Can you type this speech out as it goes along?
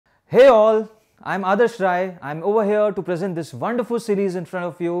Hey all, I'm Adarsh Rai. I'm over here to present this wonderful series in front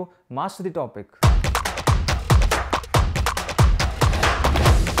of you, Master the Topic.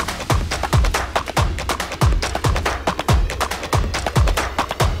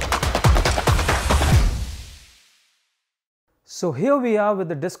 So here we are with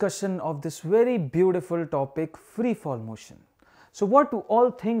the discussion of this very beautiful topic, free fall motion. So what to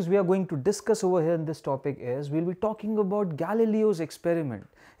all things we are going to discuss over here in this topic is, we'll be talking about Galileo's experiment.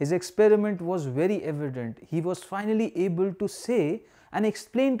 His experiment was very evident. He was finally able to say and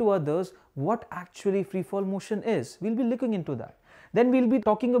explain to others what actually free fall motion is. We'll be looking into that. Then we'll be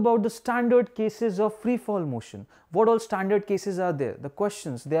talking about the standard cases of free fall motion. What all standard cases are there? The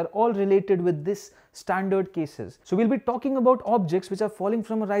questions, they are all related with this standard cases. So we'll be talking about objects which are falling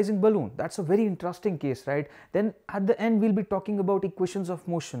from a rising balloon. That's a very interesting case, right? Then at the end we'll be talking about equations of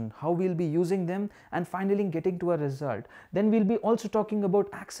motion, how we'll be using them and finally getting to a result. Then we'll be also talking about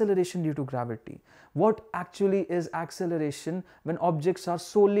acceleration due to gravity. What actually is acceleration when objects are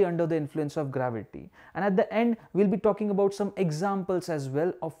solely under the influence of gravity? And at the end we'll be talking about some examples as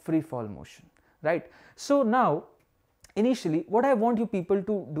well of free fall motion, right? So now initially what I want you people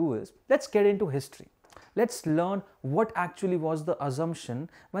to do is, let's get into history. Let's learn what actually was the assumption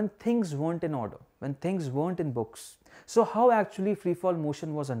when things weren't in order, when things weren't in books. So how actually free fall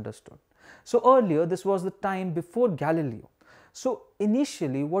motion was understood. So earlier, this was the time before Galileo. So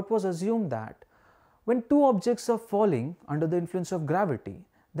initially what was assumed that when two objects are falling under the influence of gravity,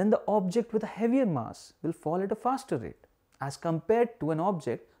 then the object with a heavier mass will fall at a faster rate as compared to an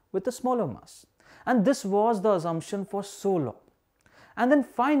object with a smaller mass. And this was the assumption for so long. And then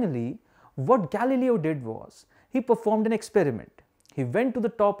finally, what Galileo did was, he performed an experiment. He went to the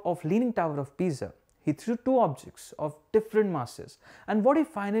top of Leaning Tower of Pisa. He threw two objects of different masses. And what he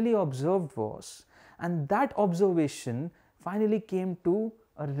finally observed was, and that observation finally came to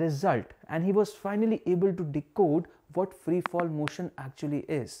a result, and he was finally able to decode what free fall motion actually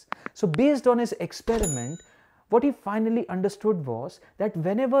is. So based on his experiment, what he finally understood was that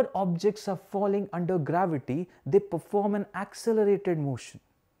whenever objects are falling under gravity, they perform an accelerated motion.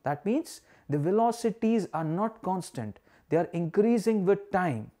 That means the velocities are not constant, they are increasing with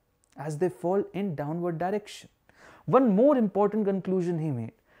time as they fall in downward direction. One more important conclusion he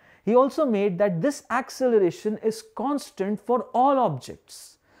made. He also made that this acceleration is constant for all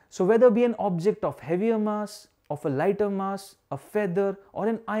objects. So whether be an object of heavier mass, of a lighter mass, a feather or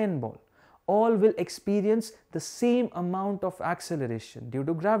an iron ball, all will experience the same amount of acceleration due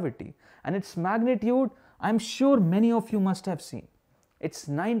to gravity, and its magnitude I'm sure many of you must have seen. It's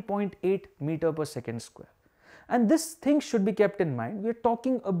 9.8 meter per second square. And this thing should be kept in mind. We are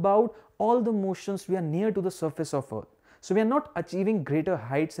talking about all the motions we are near to the surface of Earth. So we are not achieving greater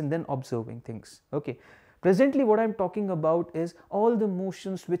heights and then observing things. Okay. Presently what I'm talking about is all the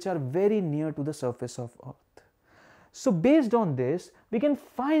motions which are very near to the surface of Earth. So based on this, we can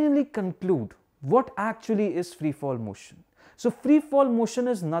finally conclude what actually is free fall motion. So free fall motion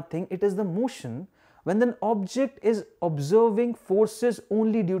is nothing, it is the motion when an object is observing forces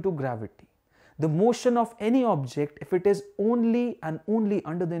only due to gravity. The motion of any object, if it is only and only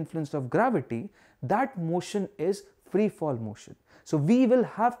under the influence of gravity, that motion is free fall motion. So we will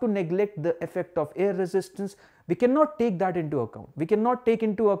have to neglect the effect of air resistance. We cannot take that into account. We cannot take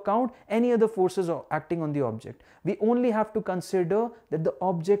into account any other forces acting on the object. We only have to consider that the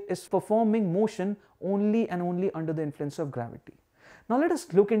object is performing motion only and only under the influence of gravity. Now let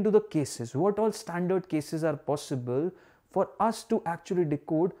us look into the cases. What all standard cases are possible for us to actually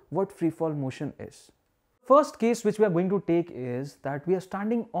decode what free fall motion is. First case which we are going to take is that we are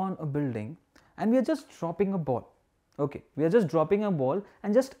standing on a building and we are just dropping a ball. Okay, we are just dropping a ball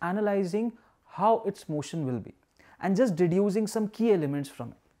and just analyzing how its motion will be and just deducing some key elements from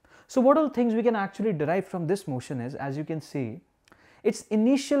it. So what all things we can actually derive from this motion is, as you can see, its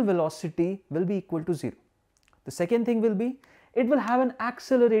initial velocity will be equal to 0. The second thing will be, it will have an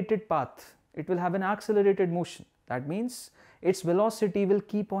accelerated path. It will have an accelerated motion. That means its velocity will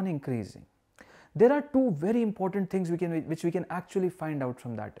keep on increasing. There are two very important things which we can actually find out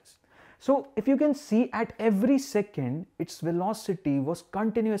from that is. So if you can see, at every second its velocity was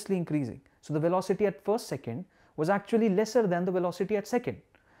continuously increasing. So the velocity at first second was actually lesser than the velocity at second.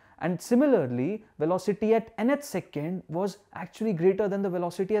 And similarly, velocity at nth second was actually greater than the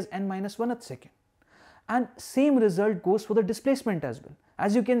velocity as n-1th second. And same result goes for the displacement as well.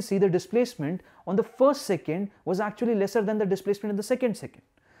 As you can see, the displacement on the first second was actually lesser than the displacement in the second second.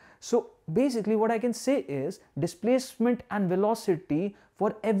 So basically what I can say is, displacement and velocity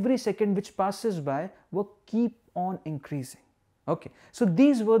for every second which passes by will keep on increasing. Okay, so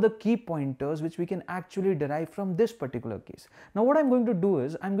these were the key pointers which we can actually derive from this particular case. Now what I'm going to do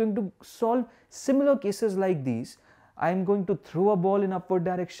is I'm going to solve similar cases like these. I'm going to throw a ball in upward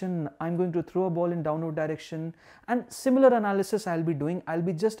direction, I'm going to throw a ball in downward direction, and similar analysis I'll be doing. I'll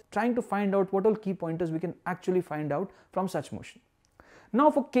be just trying to find out what all key pointers we can actually find out from such motion.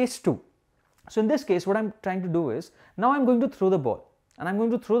 Now for case 2. So in this case what I'm trying to do is, now I'm going to throw the ball and I'm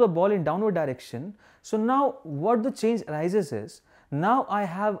going to throw the ball in downward direction. So now what the change arises is, now I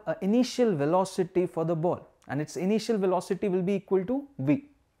have an initial velocity for the ball and its initial velocity will be equal to v.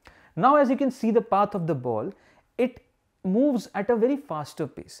 Now as you can see the path of the ball, it moves at a very faster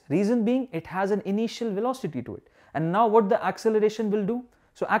pace. Reason being, it has an initial velocity to it. And now what the acceleration will do?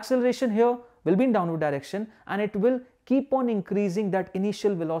 So acceleration here will be in downward direction and it will keep on increasing that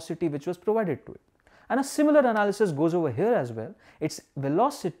initial velocity which was provided to it. And a similar analysis goes over here as well. Its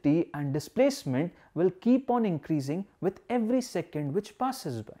velocity and displacement will keep on increasing with every second which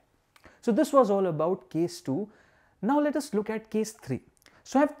passes by. So this was all about case 2. Now let us look at case 3.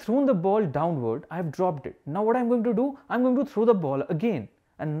 So I have thrown the ball downward, I have dropped it. Now what I am going to do? I am going to throw the ball again,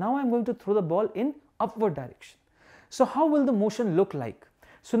 and now I am going to throw the ball in upward direction. So how will the motion look like?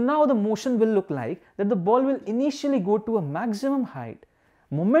 So now the motion will look like that the ball will initially go to a maximum height,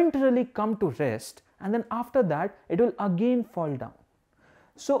 momentarily come to rest, and then after that it will again fall down.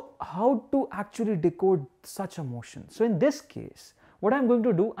 So how to actually decode such a motion? So in this case, what I am going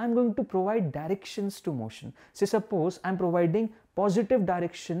to do, I am going to provide directions to motion. Say suppose I am providing positive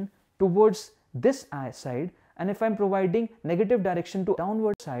direction towards this side, and if I am providing negative direction to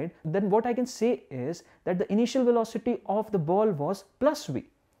downward side, then what I can say is that the initial velocity of the ball was plus v,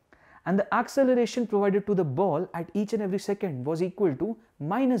 and the acceleration provided to the ball at each and every second was equal to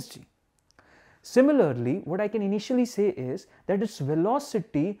minus g. Similarly, what I can initially say is that its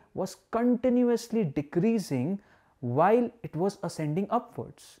velocity was continuously decreasing while it was ascending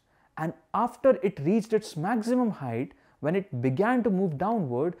upwards, and after it reached its maximum height, when it began to move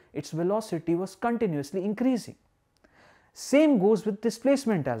downward, its velocity was continuously increasing. Same goes with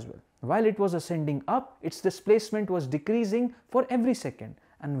displacement as well. While it was ascending up, its displacement was decreasing for every second,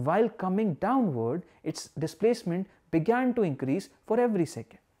 and while coming downward, its displacement began to increase for every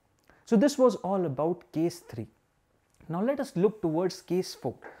second. So this was all about case 3. Now let us look towards case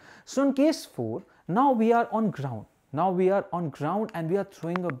 4. So in case 4, now we are on ground. Now we are on ground and we are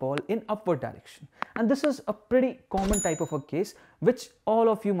throwing a ball in upward direction. And this is a pretty common type of a case which all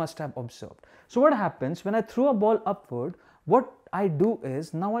of you must have observed. So what happens when I throw a ball upward? What I do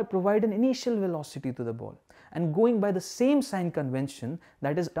is, now I provide an initial velocity to the ball, and going by the same sign convention,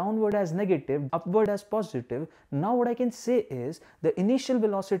 that is downward as negative, upward as positive, now what I can say is the initial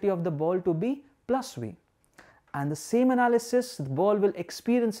velocity of the ball to be plus v. And the same analysis, the ball will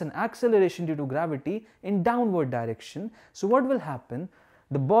experience an acceleration due to gravity in downward direction. So what will happen?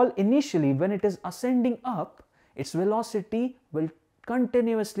 The ball initially, when it is ascending up, its velocity will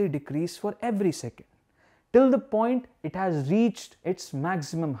continuously decrease for every second, till the point it has reached its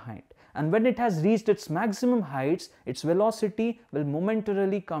maximum height. And when it has reached its maximum heights, its velocity will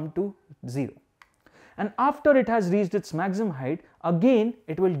momentarily come to 0. And after it has reached its maximum height, again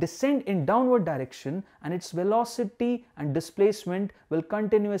it will descend in downward direction, and its velocity and displacement will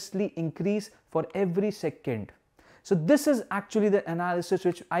continuously increase for every second. So this is actually the analysis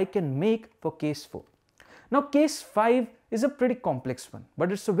which I can make for case 4. Now case 5 is a pretty complex one,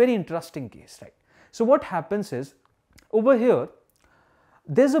 but it's a very interesting case, right? So what happens is, over here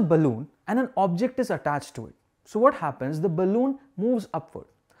there's a balloon and an object is attached to it. So what happens? The balloon moves upward.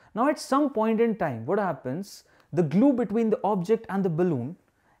 Now at some point in time, what happens? The glue between the object and the balloon,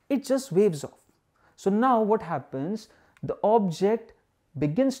 it just waves off. So now what happens? The object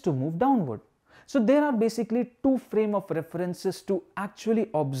begins to move downward. So there are basically two frames of references to actually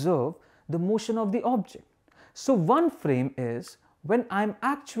observe the motion of the object. So one frame is when I am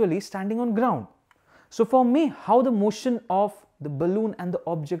actually standing on ground. So for me, how the motion of the balloon and the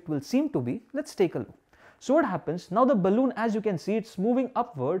object will seem to be, let's take a look. So what happens? Now the balloon, as you can see, it's moving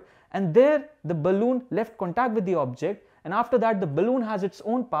upward, and there the balloon left contact with the object, and after that the balloon has its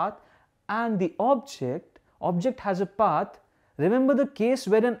own path and the object has a path. Remember the case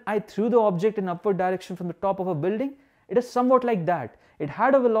wherein I threw the object in upward direction from the top of a building? It is somewhat like that. It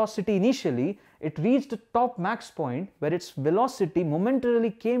had a velocity initially, it reached the top max point where its velocity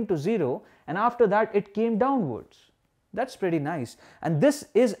momentarily came to 0, and after that it came downwards. That's pretty nice. And this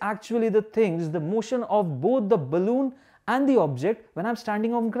is actually the things, the motion of both the balloon and the object when I'm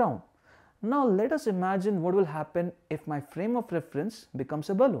standing on ground. Now let us imagine what will happen if my frame of reference becomes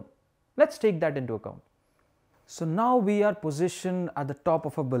a balloon. Let's take that into account. So now we are positioned at the top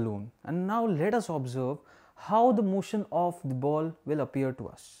of a balloon, and now let us observe how the motion of the ball will appear to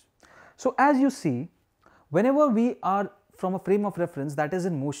us. So as you see, whenever we are from a frame of reference that is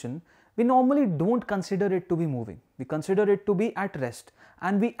in motion, we normally don't consider it to be moving. We consider it to be at rest,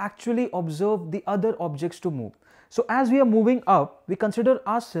 and we actually observe the other objects to move. So as we are moving up, we consider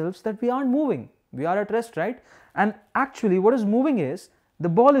ourselves that we aren't moving. We are at rest, right? And actually what is moving is the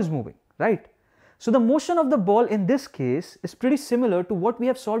ball is moving, right? So the motion of the ball in this case is pretty similar to what we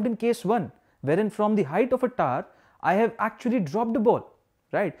have solved in case 1, wherein from the height of a tower, I have actually dropped the ball,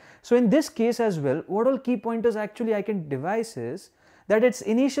 right? So in this case as well, what all key pointers actually I can devise is that its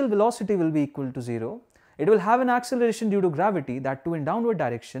initial velocity will be equal to 0. It will have an acceleration due to gravity, that too in downward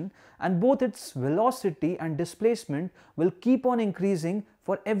direction, and both its velocity and displacement will keep on increasing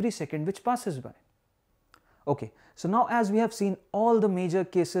for every second which passes by. Okay, so now as we have seen all the major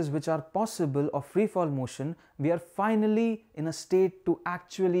cases which are possible of free fall motion, we are finally in a state to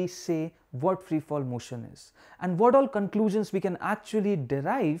actually say what free fall motion is. And what all conclusions we can actually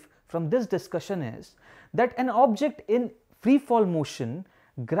derive from this discussion is that an object in free fall motion,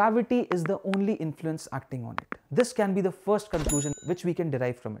 gravity is the only influence acting on it. This can be the first conclusion which we can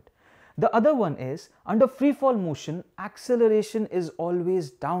derive from it. The other one is, under free fall motion, acceleration is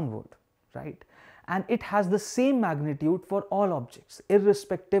always downward, right? And it has the same magnitude for all objects,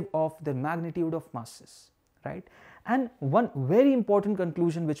 irrespective of the magnitude of masses, right? And one very important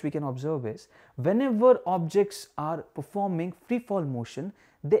conclusion which we can observe is, whenever objects are performing free fall motion,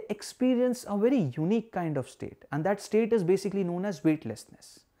 they experience a very unique kind of state, and that state is basically known as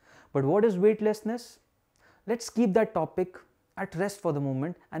weightlessness. But what is weightlessness? Let's keep that topic at rest for the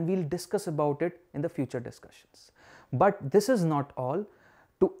moment, and we'll discuss about it in the future discussions. But this is not all.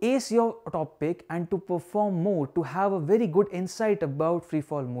 To ace your topic and to perform more, to have a very good insight about free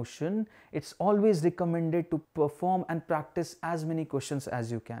fall motion, it's always recommended to perform and practice as many questions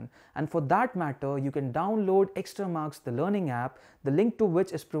as you can. And for that matter, you can download Extramarks the learning app, the link to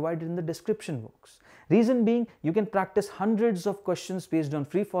which is provided in the description box. Reason being, you can practice hundreds of questions based on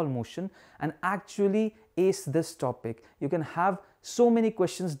free fall motion and actually ace this topic. You can have so many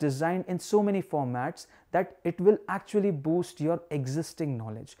questions designed in so many formats that it will actually boost your existing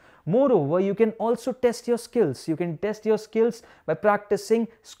knowledge. Moreover, you can also test your skills. You can test your skills by practicing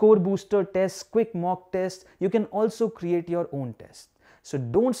score booster tests, quick mock tests. You can also create your own test. So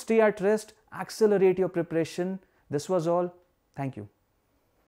don't stay at rest, accelerate your preparation. This was all. Thank you.